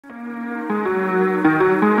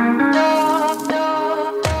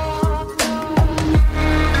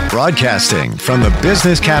Broadcasting from the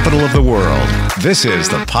business capital of the world, this is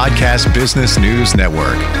the Podcast Business News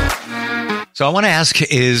Network. So I want to ask,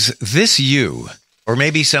 is this you, or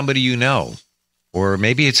maybe somebody you know, or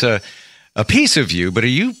maybe it's a piece of you, but are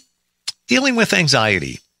you dealing with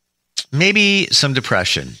anxiety? Maybe some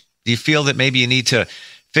depression? Do you feel that maybe you need to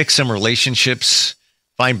fix some relationships,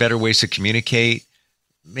 find better ways to communicate,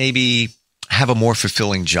 maybe have a more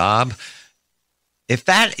fulfilling job? If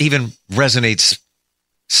that even resonates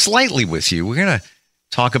slightly with you, we're going to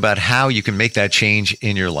talk about how you can make that change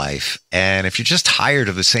in your life. And if you're just tired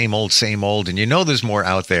of the same old, and you know there's more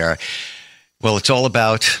out there, well, it's all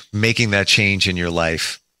about making that change in your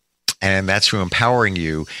life. And that's through empowering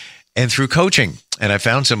you and through coaching. And I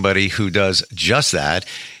found somebody who does just that.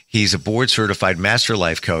 He's a board-certified master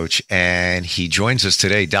life coach, and he joins us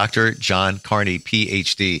today. Dr. John Carney,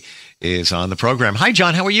 Ph.D., is on the program. Hi,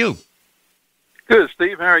 John. How are you? Good,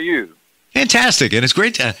 Steve. How are you? Fantastic. And it's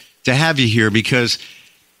great to have you here, because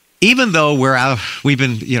even though we've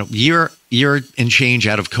been, year and change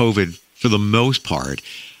out of COVID for the most part,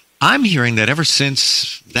 I'm hearing that ever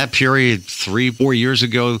since that period 3-4 years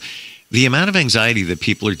ago, the amount of anxiety that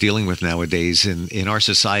people are dealing with nowadays in our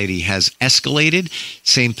society has escalated.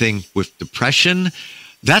 Same thing with depression.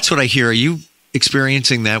 That's what I hear. Are you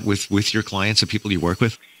experiencing that with your clients, the people you work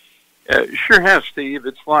with? Sure have, Steve.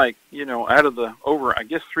 It's like, out of the over,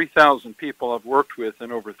 3,000 people I've worked with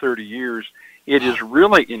in over 30 years, it has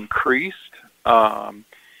really increased. And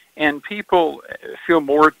people feel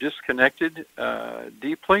more disconnected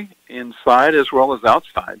deeply inside as well as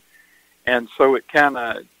outside. And so it kind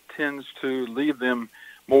of tends to leave them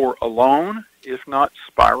more alone, if not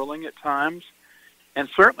spiraling at times, and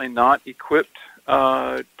certainly not equipped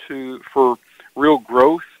for real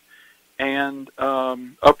growth and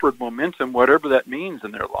upward momentum, whatever that means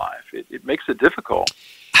in their life. It makes it difficult.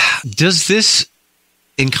 Does this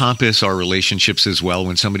encompass our relationships as well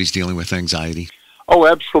when somebody's dealing with anxiety? Oh,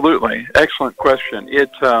 absolutely. Excellent question.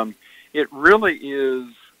 It really is,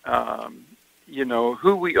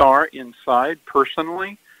 who we are inside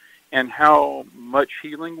personally and how much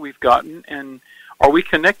healing we've gotten, and are we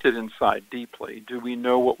connected inside deeply? Do we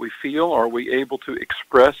know what we feel? Are we able to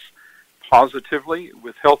express positively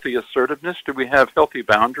with healthy assertiveness? Do we have healthy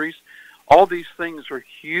boundaries? All these things are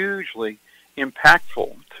hugely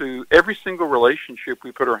impactful to every single relationship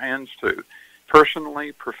we put our hands to,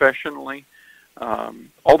 personally, professionally,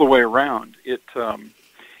 all the way around. I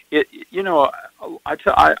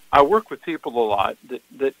work with people a lot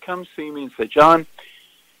that come see me and say, John,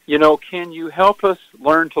 can you help us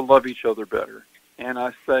learn to love each other better? And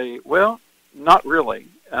I say, well, not really,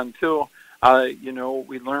 until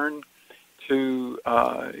we learn to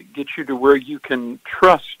get you to where you can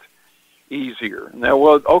trust easier. And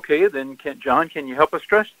well, okay, then John, can you help us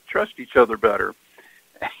trust each other better?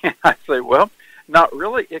 And I say, well, not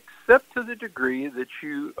really, except to the degree that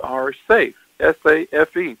you are safe,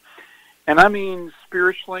 S-A-F-E. And I mean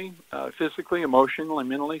spiritually, physically, emotionally,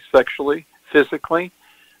 mentally, sexually, physically,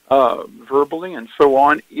 verbally, and so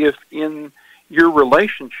on. If in your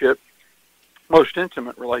relationship, most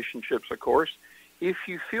intimate relationships, of course, if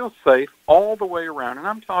you feel safe all the way around, and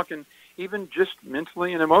I'm talking even just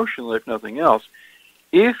mentally and emotionally, if nothing else,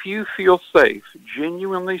 if you feel safe,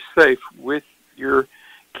 genuinely safe with your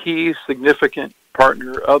key significant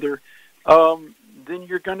partner or other, then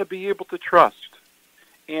you're going to be able to trust.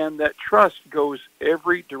 And that trust goes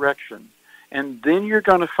every direction. And then you're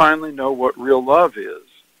going to finally know what real love is.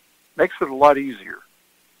 Makes it a lot easier.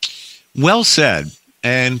 Well said.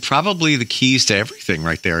 And probably the keys to everything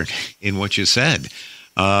right there in what you said.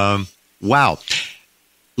 Wow.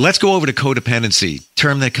 Let's go over to codependency,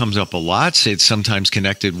 term that comes up a lot. It's sometimes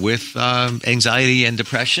connected with anxiety and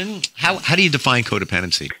depression. How do you define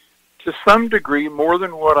codependency? To some degree, more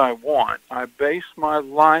than what I want, I base my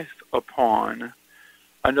life upon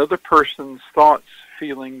another person's thoughts,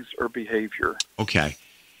 feelings, or behavior. Okay.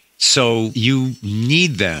 So you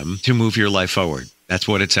need them to move your life forward. That's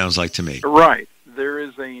what it sounds like to me. Right. There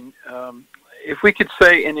is if we could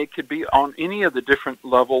say, and it could be on any of the different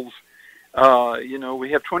levels,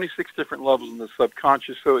 we have 26 different levels in the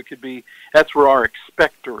subconscious, so it could be, that's where our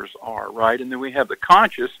expectors are, right? And then we have the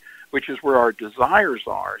conscious, which is where our desires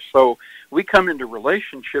are. So we come into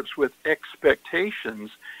relationships with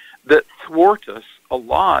expectations that thwart us a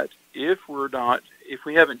lot if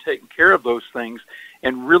we haven't taken care of those things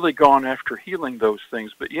and really gone after healing those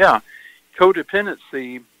things. But yeah,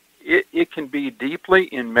 codependency, it can be deeply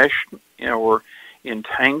enmeshed or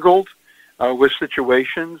entangled with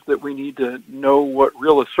situations that we need to know what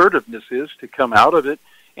real assertiveness is to come out of it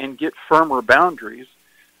and get firmer boundaries,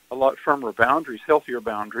 a lot firmer boundaries, healthier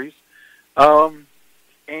boundaries.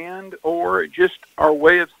 and or just our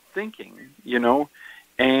way of thinking,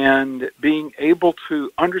 and being able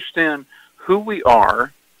to understand who we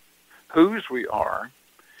are, whose we are,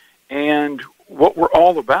 and what we're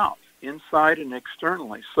all about, inside and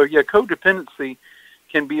externally. So, codependency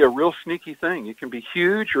can be a real sneaky thing. It can be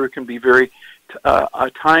huge, or it can be very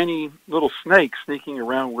a tiny little snake sneaking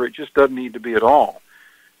around where it just doesn't need to be at all.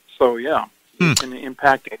 So, it can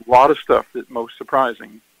impact a lot of stuff that's most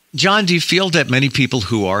surprising. John, do you feel that many people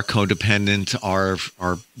who are codependent are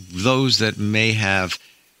those that may have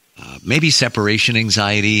maybe separation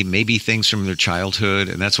anxiety, maybe things from their childhood,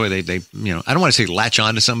 and that's why they I don't want to say latch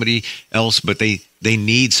on to somebody else, but they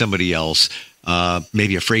need somebody else,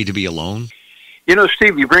 maybe afraid to be alone?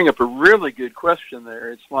 Steve, you bring up a really good question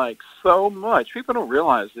there. It's like so much, people don't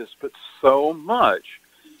realize this, but so much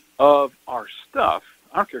of our stuff,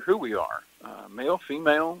 I don't care who we are, male,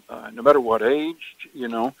 female, no matter what age,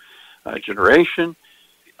 generation,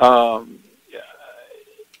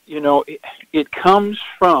 it comes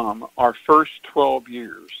from our first 12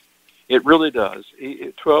 years. It really does.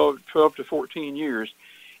 12 to 14 years,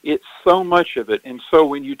 it's so much of it. And so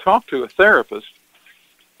when you talk to a therapist,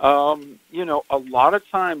 a lot of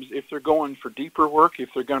times if they're going for deeper work, if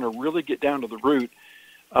they're going to really get down to the root,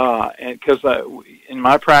 and because in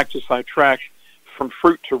my practice I track from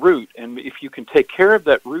fruit to root, and if you can take care of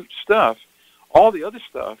that root stuff, all the other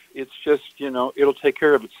stuff, it's just, it'll take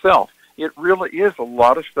care of itself. It really is a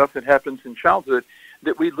lot of stuff that happens in childhood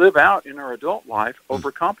that we live out in our adult life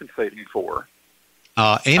overcompensating for.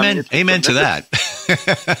 Amen to that.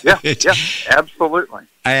 Yeah, absolutely.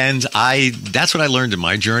 And that's what I learned in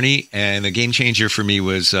my journey. And a game changer for me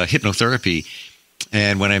was hypnotherapy.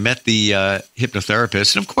 And when I met the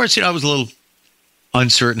hypnotherapist, and of course, I was a little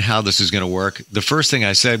uncertain how this is going to work. The first thing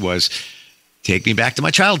I said was, take me back to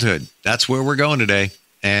my childhood. That's where we're going today.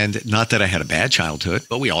 And not that I had a bad childhood,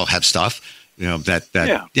 but we all have stuff,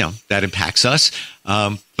 that impacts us.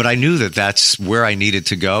 But I knew that that's where I needed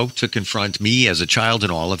to go to confront me as a child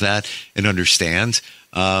and all of that and understand.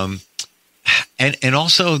 And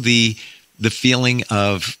also the feeling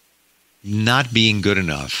of not being good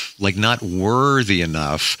enough, like not worthy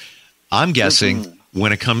enough. I'm guessing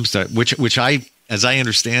when it comes to which I, as I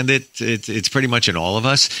understand it, it's pretty much in all of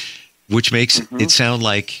us, which makes it sound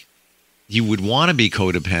like you would want to be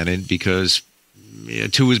codependent because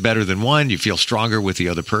two is better than one. You feel stronger with the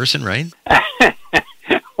other person, right?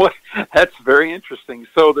 Well, that's very interesting.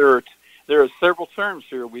 So there are several terms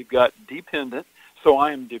here. We've got dependent. So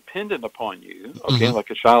I am dependent upon you, like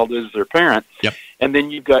a child is their parent. Yep. And then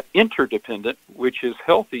you've got interdependent, which is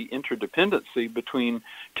healthy interdependency between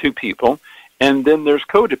two people. And then there's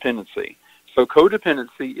codependency. So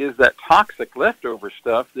codependency is that toxic leftover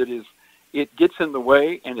stuff that is, it gets in the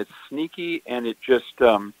way, and it's sneaky, and it just,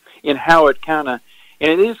 in how it kind of,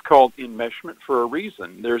 and it is called enmeshment for a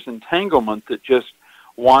reason. There's entanglement that just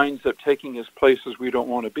winds up taking us places we don't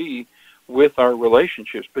want to be with our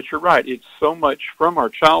relationships. But you're right, it's so much from our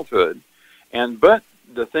childhood. But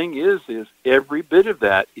the thing is every bit of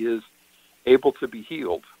that is able to be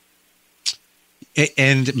healed.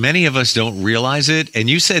 And many of us don't realize it. And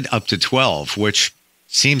you said up to 12, which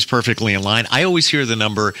seems perfectly in line. I always hear the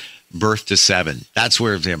number birth to 7. That's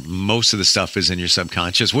where most of the stuff is in your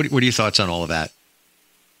subconscious. What are your thoughts on all of that?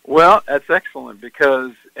 Well, that's excellent,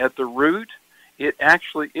 because at the root, it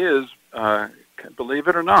actually is, believe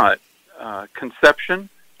it or not, conception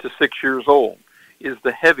to 6 years old is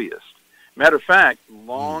the heaviest. Matter of fact,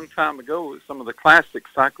 long time ago, some of the classic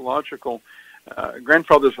psychological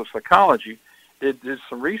grandfathers of psychology did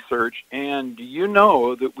some research, and do you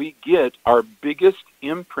know that we get our biggest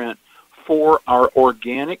imprint for our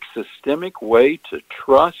organic systemic way to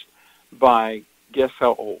trust by, guess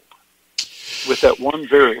how old? With that one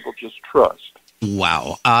variable, just trust.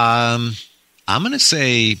 Wow. I'm going to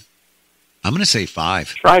say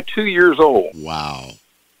 5. Try 2 years old. Wow.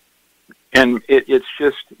 And it's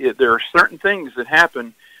just, there are certain things that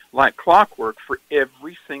happen like clockwork for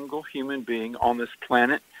every single human being on this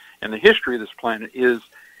planet, and the history of this planet is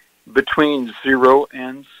between 0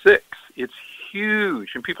 and 6. It's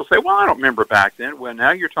huge. And people say, well, I don't remember back then. Well,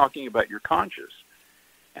 now you're talking about your conscious.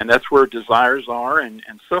 And that's where desires are and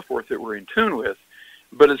so forth that we're in tune with.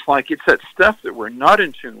 But it's like it's that stuff that we're not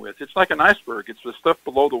in tune with. It's like an iceberg. It's the stuff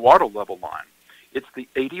below the water level line. It's the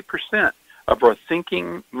 80% of our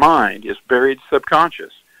thinking mind is buried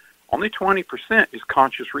subconscious. Only 20% is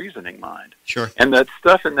conscious reasoning mind. Sure. And that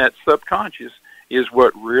stuff in that subconscious is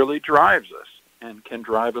what really drives us and can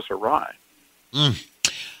drive us awry.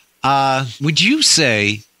 Would you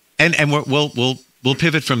say, and we'll we'll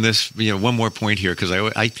pivot from this, one more point here, because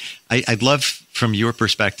I'd love from your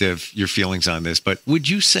perspective, your feelings on this, but would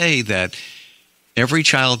you say that every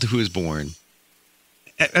child who is born,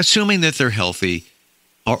 assuming that they're healthy,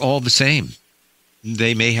 are all the same?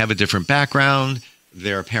 They may have a different background.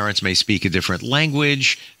 Their parents may speak a different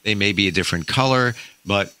language. They may be a different color.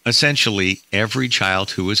 But essentially, every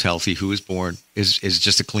child who is healthy, who is born, is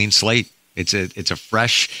just a clean slate. It's a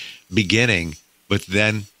fresh beginning. But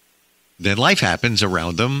then life happens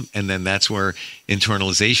around them, and then that's where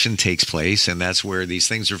internalization takes place, and that's where these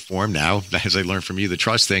things are formed now, as I learned from you, the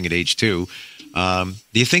trust thing at age 2. Do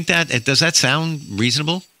you think does that sound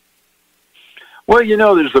reasonable? Well,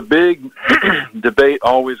 there's a big debate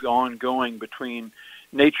always ongoing between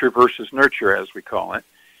nature versus nurture, as we call it.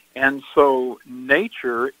 And so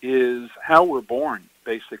nature is how we're born,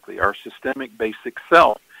 basically, our systemic basic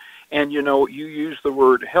self. And, you use the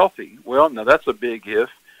word healthy. Well, now that's a big if.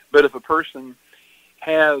 But if a person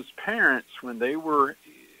has parents when they were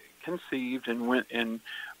conceived and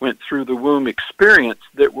went through the womb experience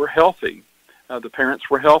that were healthy, the parents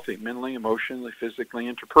were healthy mentally, emotionally,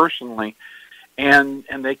 physically, interpersonally, and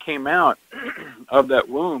they came out of that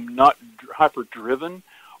womb not hyper-driven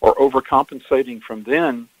or overcompensating from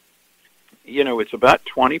then, it's about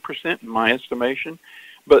 20% in my estimation.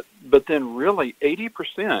 But then really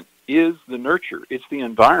 80% is the nurture. It's the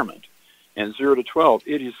environment. And 0 to 12,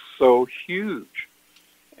 it is so huge.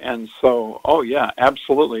 And so, oh yeah,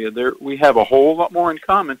 absolutely. We have a whole lot more in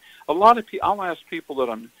common. A lot of people, I'll ask people that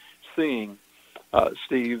I'm seeing,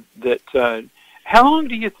 Steve, that how long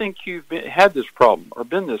do you think you've had this problem or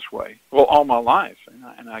been this way? Well, all my life.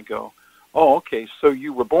 And I go, oh, okay, so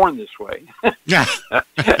you were born this way. Yeah.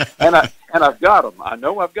 and I've got them. I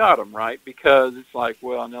know I've got them, right? Because it's like,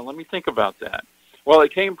 well, now let me think about that. Well,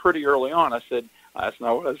 it came pretty early on. I said, that's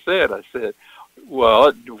not what I said. I said,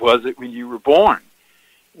 well, was it when you were born?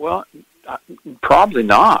 Well, probably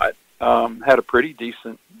not. Had a pretty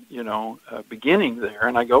decent, beginning there.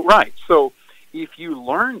 And I go, right. So if you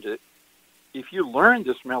learned it, if you learned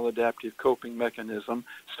this maladaptive coping mechanism,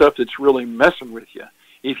 stuff that's really messing with you,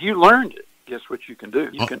 if you learned it, guess what you can do?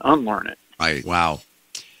 You can unlearn it. Right. Wow.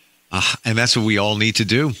 And that's what we all need to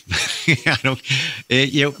do.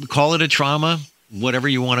 Call it a trauma, whatever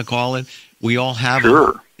you want to call it. We all have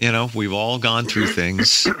them. We've all gone through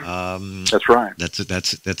things. That's right.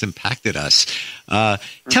 That's impacted us.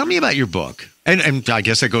 Tell me about your book. And I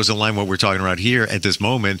guess that goes in line with what we're talking about here at this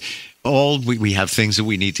moment. We have things that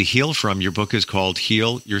we need to heal from. Your book is called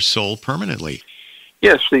Heal Your Soul Permanently.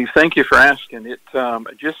 Yes, Steve, thank you for asking. It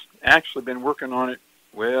just actually been working on it.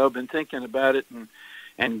 Well, been thinking about it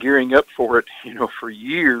and gearing up for it, for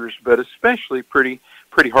years, but especially pretty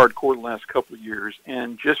hardcore the last couple of years,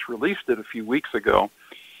 and just released it a few weeks ago.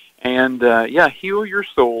 And Heal Your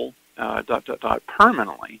Soul, ...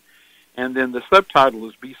 permanently. And then the subtitle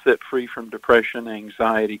is Be Set Free from Depression,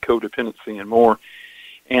 Anxiety, Codependency, and More.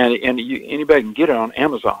 And anybody can get it on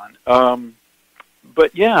Amazon.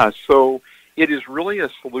 So it is really a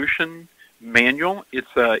solution manual.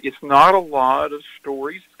 It's not a lot of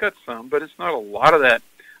stories. It's got some, but it's not a lot of that,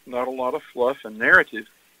 not a lot of fluff and narrative.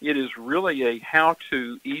 It is really a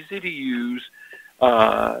how-to, easy-to-use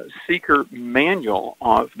seeker manual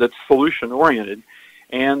that's solution-oriented.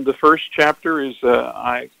 And the first chapter is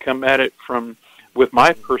I come at it with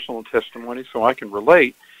my personal testimony, so I can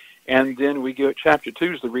relate. And then we go. Chapter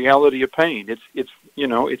 2 is the reality of pain. It's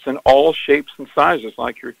in all shapes and sizes,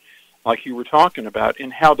 like you were talking about,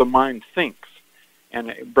 and how the mind thinks,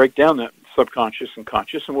 and break down that subconscious and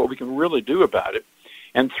conscious, and what we can really do about it.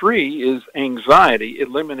 And 3 is anxiety,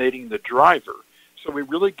 eliminating the driver. So we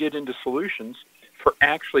really get into solutions for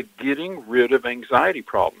actually getting rid of anxiety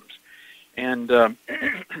problems. And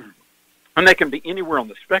and that can be anywhere on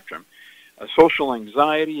the spectrum. Social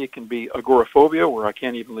anxiety, it can be agoraphobia, where I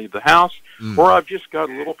can't even leave the house, or I've just got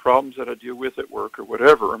little problems that I deal with at work or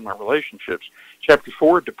whatever in my relationships. Chapter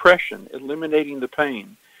 4, depression, eliminating the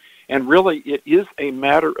pain. And really, it is a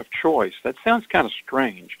matter of choice. That sounds kind of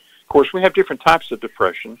strange. Of course, we have different types of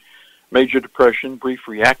depression, major depression, brief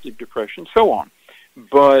reactive depression, so on.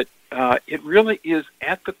 But it really is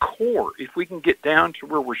at the core, if we can get down to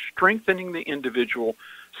where we're strengthening the individual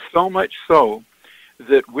so much so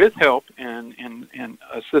that with help and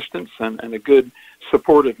assistance and a good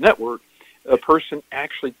supportive network, a person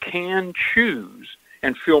actually can choose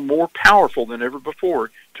and feel more powerful than ever before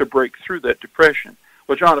to break through that depression.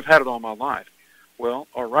 Well, John, I've had it all my life. Well,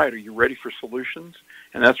 all right, are you ready for solutions?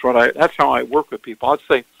 And that's how I work with people. I'd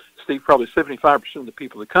say, Steve, probably 75% of the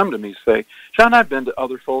people that come to me say, John, I've been to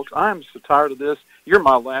other folks. I'm so tired of this. You're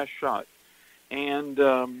my last shot. And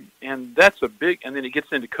that's a big, and then it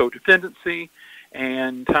gets into codependency,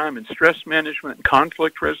 and time and stress management and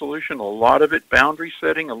conflict resolution, a lot of it boundary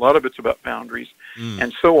setting, a lot of it's about boundaries,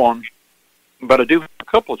 and so on. But I do have a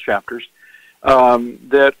couple of chapters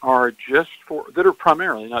that are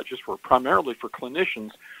primarily, not just for, primarily for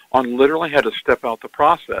clinicians on literally how to step out the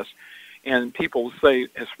process. And people say,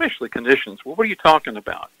 especially clinicians, well, what are you talking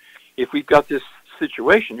about? If we've got this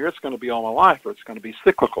situation here, it's going to be all my life, or it's going to be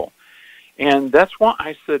cyclical. And that's why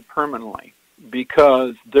I said permanently,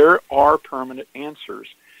 because there are permanent answers.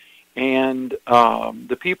 And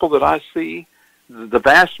the people that I see, the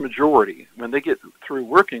vast majority, when they get through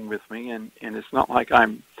working with me, and it's not like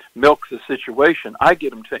I'm milk the situation, I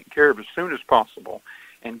get them taken care of as soon as possible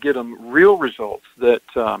and get them real results that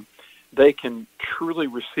they can truly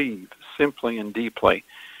receive simply and deeply.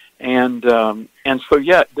 And so,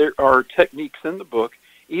 yeah, there are techniques in the book.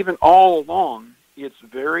 Even all along, it's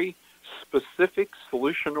very specific,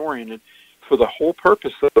 solution-oriented for the whole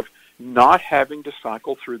purpose of not having to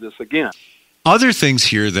cycle through this again. Other things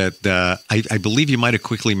here that I believe you might have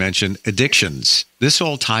quickly mentioned, addictions. This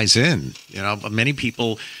all ties in. You know, many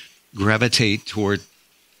people gravitate toward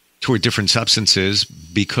different substances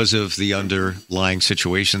because of the underlying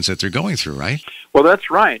situations that they're going through, right? Well,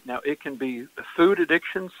 that's right. Now, it can be food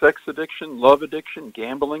addiction, sex addiction, love addiction,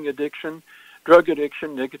 gambling addiction, drug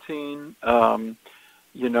addiction, nicotine.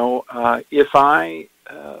 If I,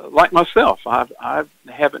 like myself, I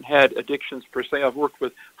haven't had addictions per se. I've worked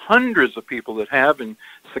with hundreds of people that have, and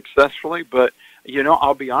successfully, but,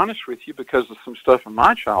 I'll be honest with you, because of some stuff in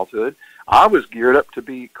my childhood, I was geared up to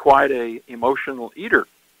be quite a emotional eater.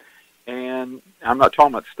 And I'm not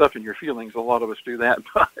talking about stuffing your feelings. A lot of us do that,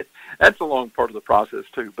 but that's a long part of the process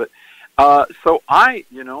too. But so I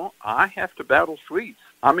have to battle sweets.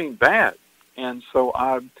 I mean, bad. And so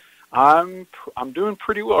I'm doing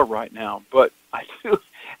pretty well right now. But I do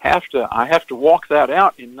have to walk that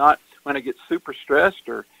out, and not when I get super stressed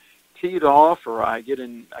or teed off, or I get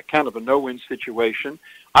in a kind of a no-win situation.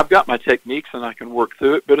 I've got my techniques and I can work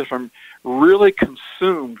through it. But if I'm really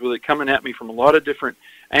consumed with it coming at me from a lot of different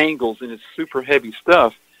angles and it's super heavy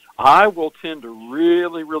stuff, I will tend to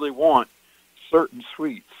really, really want certain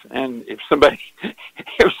sweets. And if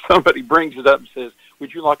somebody brings it up and says,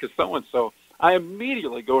 "Would you like a so-and-so?" I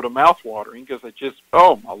immediately go to mouth-watering, because I just,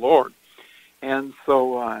 oh my Lord. And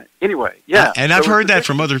so anyway, yeah. And I've heard that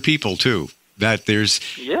from other people too, that there's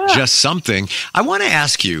just something. I want to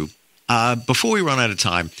ask you, before we run out of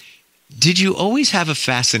time, did you always have a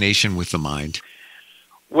fascination with the mind?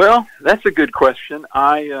 Well, that's a good question.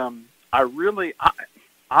 I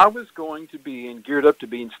was going to be, and geared up to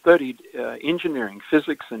be, and studied engineering,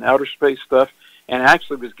 physics, and outer space stuff, and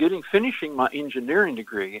actually was finishing my engineering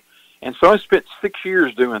degree. And so I spent 6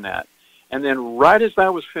 years doing that. And then right as I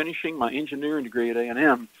was finishing my engineering degree at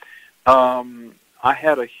A&M, I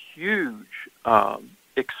had a huge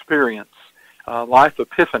experience, life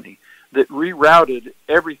epiphany, that rerouted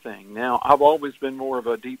everything. Now, I've always been more of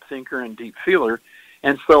a deep thinker and deep feeler,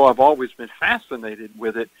 and so I've always been fascinated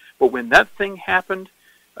with it. But when that thing happened,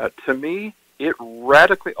 to me, it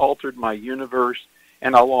radically altered my universe,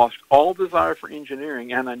 and I lost all desire for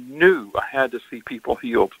engineering, and I knew I had to see people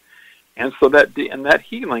healed. And so that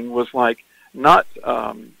healing was like not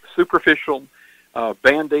superficial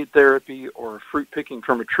Band-Aid therapy or fruit picking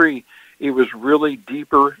from a tree. It was really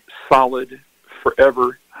deeper, solid,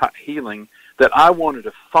 forever healing that I wanted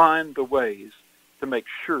to find the ways to make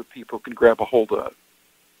sure people could grab a hold of.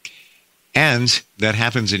 And that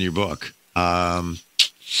happens in your book.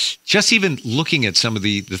 Just even looking at some of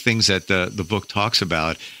the things that the book talks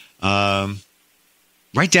about,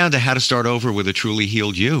 right down to how to start over with a truly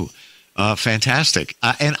healed you. Fantastic.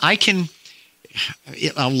 And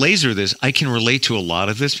I'll laser this. I can relate to a lot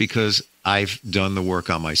of this because I've done the work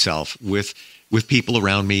on myself with people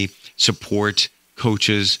around me, support,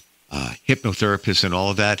 coaches, hypnotherapists, and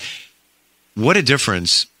all of that. What a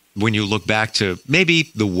difference when you look back to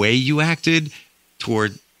maybe the way you acted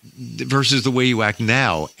toward versus the way you act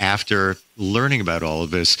now after learning about all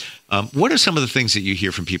of this. What are some of the things that you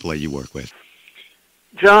hear from people that you work with?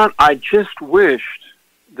 John, I just wished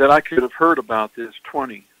that I could have heard about this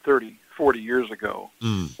 20, 30, 40 years ago.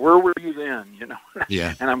 Where were you then?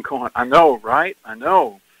 Yeah. And I'm going, I know, right? I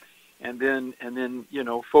know. And then,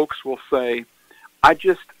 folks will say, I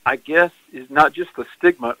guess is not just the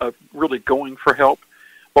stigma of really going for help,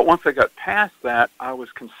 but once I got past that, I was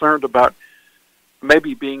concerned about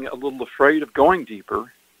maybe being a little afraid of going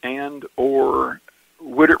deeper, or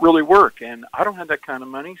would it really work? And I don't have that kind of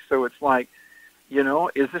money, so it's like,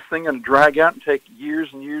 is this thing going to drag out and take years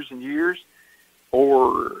and years and years?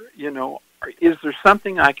 Or, is there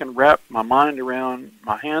something I can wrap my mind around,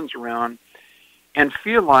 my hands around, and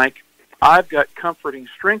feel like I've got comforting,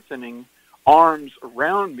 strengthening arms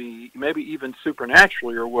around me, maybe even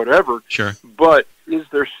supernaturally or whatever. Sure. But is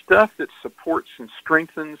there stuff that supports and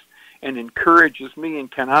strengthens and encourages me, and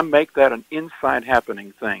can I make that an inside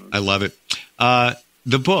happening thing? I love it.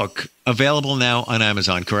 The book, available now on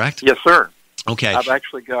Amazon, correct? Yes, sir. Okay. I've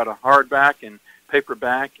actually got a hardback and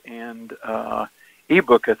paperback and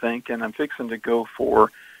ebook, I think, and I'm fixing to go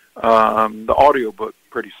for the audiobook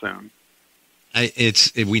pretty soon.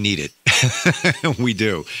 We need it. We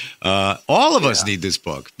do. All of us need this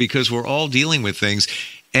book because we're all dealing with things.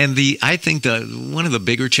 And I think one of the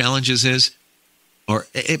bigger challenges is,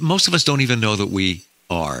 most of us don't even know that we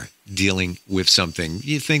are dealing with something.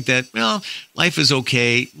 You think that, well, life is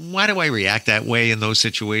okay. Why do I react that way in those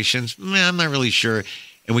situations? I'm not really sure.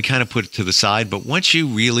 And we kind of put it to the side. But once you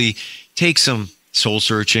really take some soul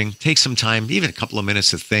searching, take some time, even a couple of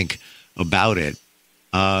minutes to think about it,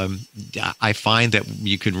 I find that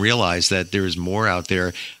you can realize that there is more out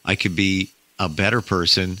there. I could be a better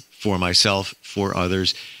person for myself, for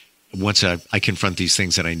others, once I confront these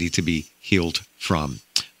things that I need to be healed from.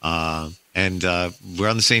 And we're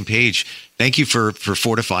on the same page. Thank you for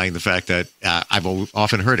fortifying the fact that I've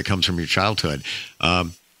often heard it comes from your childhood.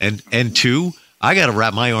 And two, I got to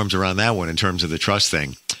wrap my arms around that one in terms of the trust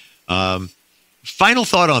thing. Final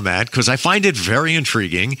thought on that, because I find it very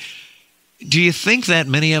intriguing. Do you think that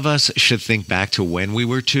many of us should think back to when we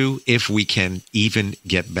were 2, if we can even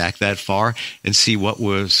get back that far, and see what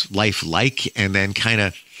was life like, and then kind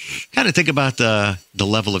of think about the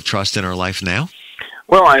level of trust in our life now?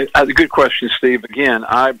 Well, a good question, Steve. Again,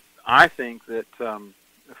 I think that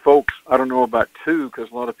folks, I don't know about 2, because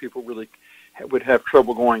a lot of people really would have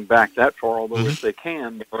trouble going back that far, although if they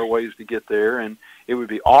can, there are ways to get there, and it would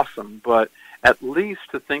be awesome. But at least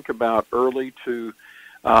to think about early to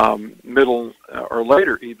middle or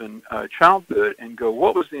later even childhood, and go,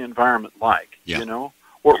 what was the environment like? Yeah. You know,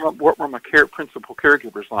 what were my principal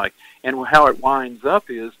caregivers like? And how it winds up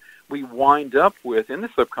is we wind up with, in the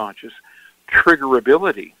subconscious,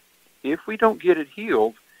 triggerability. If we don't get it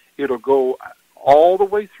healed, it'll go all the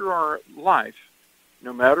way through our life,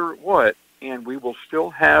 no matter what, and we will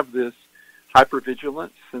still have this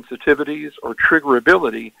hypervigilance, sensitivities, or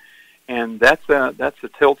triggerability, and that's a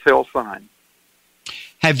telltale sign.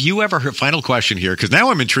 Have you ever heard, final question here, because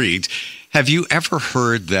now I'm intrigued. Have you ever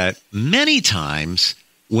heard that many times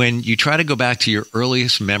when you try to go back to your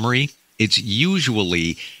earliest memory, it's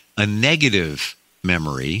usually a negative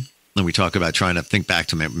memory? When we talk about trying to think back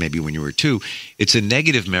to maybe when you were 2, it's a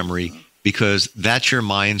negative memory because that's your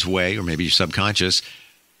mind's way, or maybe your subconscious,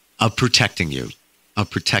 of protecting you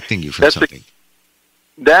from something.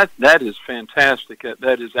 That is fantastic.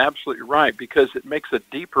 That is absolutely right, because it makes a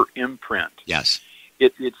deeper imprint. Yes.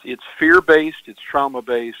 It's fear-based, it's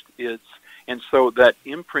trauma-based, and so that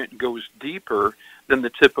imprint goes deeper than the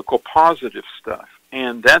typical positive stuff.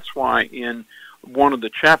 And that's why in one of the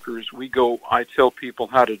chapters I tell people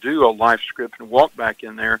how to do a life script and walk back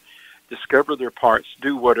in there, discover their parts,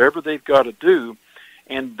 do whatever they've got to do,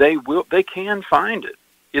 and they can find it.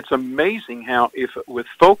 It's amazing how with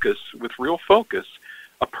real focus,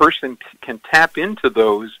 a person can tap into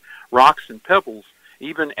those rocks and pebbles,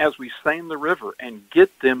 even as we seine the river, and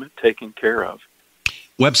get them taken care of.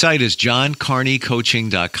 Website is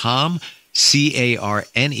johncarneycoaching.com,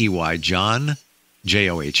 Carney, John,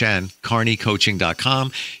 John,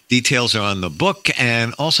 carneycoaching.com. Details are on the book.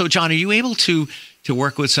 And also, John, are you able to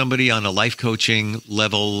work with somebody on a life coaching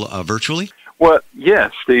level virtually? Well,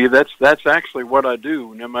 yes, Steve. That's actually what I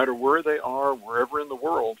do, no matter where they are, wherever in the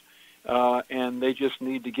world. And they just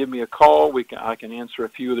need to give me a call. I can answer a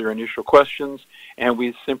few of their initial questions, and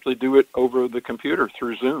we simply do it over the computer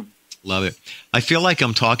through Zoom. Love it. I feel like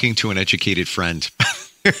I'm talking to an educated friend.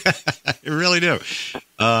 I really do.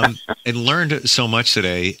 And learned so much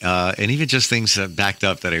today, and even just things backed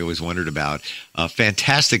up that I always wondered about.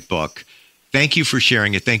 Fantastic book. Thank you for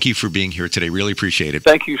sharing it. Thank you for being here today. Really appreciate it.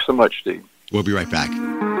 Thank you so much, Steve. We'll be right back.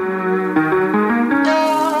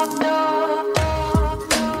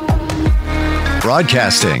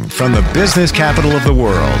 Broadcasting from the business capital of the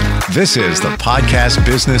world, this is the Podcast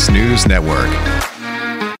Business News Network.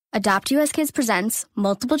 Adopt US Kids presents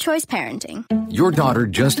Multiple Choice Parenting. Your daughter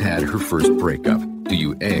just had her first breakup. Do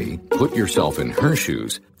you A, put yourself in her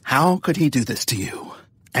shoes? How could he do this to you?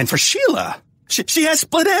 And for Sheila, she has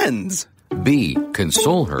split ends. B,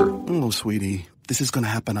 console her. Oh, sweetie, this is going to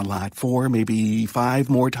happen a lot. 4, maybe 5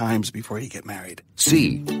 more times before you get married.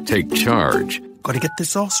 C, take charge. Got to get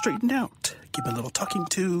this all straightened out. Give a little talking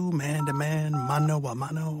to, man to man, mano a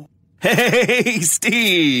mano. Hey,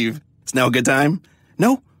 Steve! Is now a good time?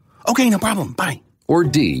 No? Okay, no problem. Bye. Or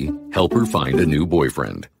D, help her find a new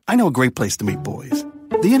boyfriend. I know a great place to meet boys.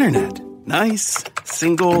 The internet. Nice,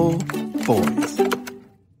 single boys.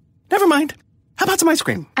 Never mind. How about some ice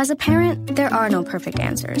cream? As a parent, there are no perfect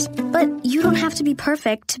answers. But you don't have to be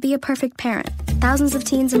perfect to be a perfect parent. Thousands of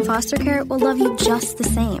teens in foster care will love you just the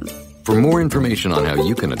same. For more information on how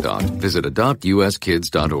you can adopt, visit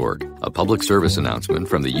adoptuskids.org. A public service announcement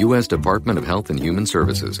from the U.S. Department of Health and Human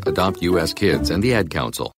Services, Adopt U.S. Kids, and the Ad Council.